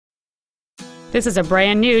This is a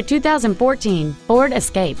brand new 2014 Ford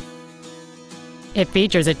Escape. It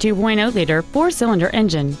features a 2.0-liter four-cylinder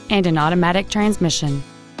engine and an automatic transmission.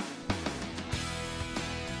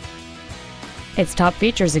 Its top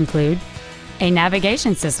features include a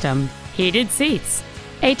navigation system, heated seats,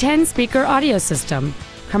 a 10-speaker audio system,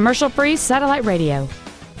 commercial-free satellite radio,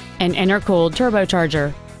 an intercooled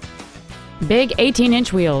turbocharger, big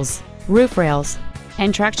 18-inch wheels, roof rails,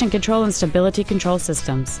 and traction control and stability control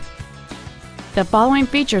systems. The following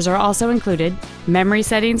features are also included: memory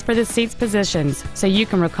settings for the seat's positions so you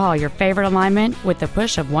can recall your favorite alignment with the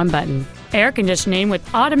push of one button, air conditioning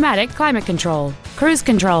with automatic climate control, cruise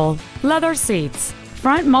control, leather seats,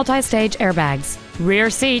 front multi-stage airbags, rear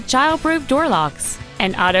seat child-proof door locks,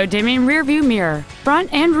 an auto-dimming rear-view mirror,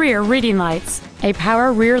 front and rear reading lights, a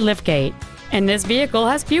power rear liftgate, and this vehicle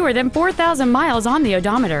has fewer than 4,000 miles on the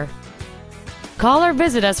odometer. Call or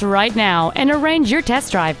visit us right now and arrange your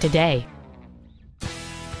test drive today.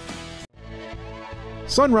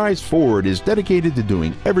 Sunrise Ford is dedicated to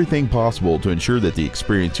doing everything possible to ensure that the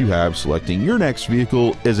experience you have selecting your next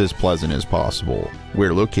vehicle is as pleasant as possible.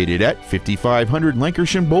 We're located at 5500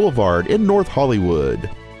 Lancashire Boulevard in North Hollywood.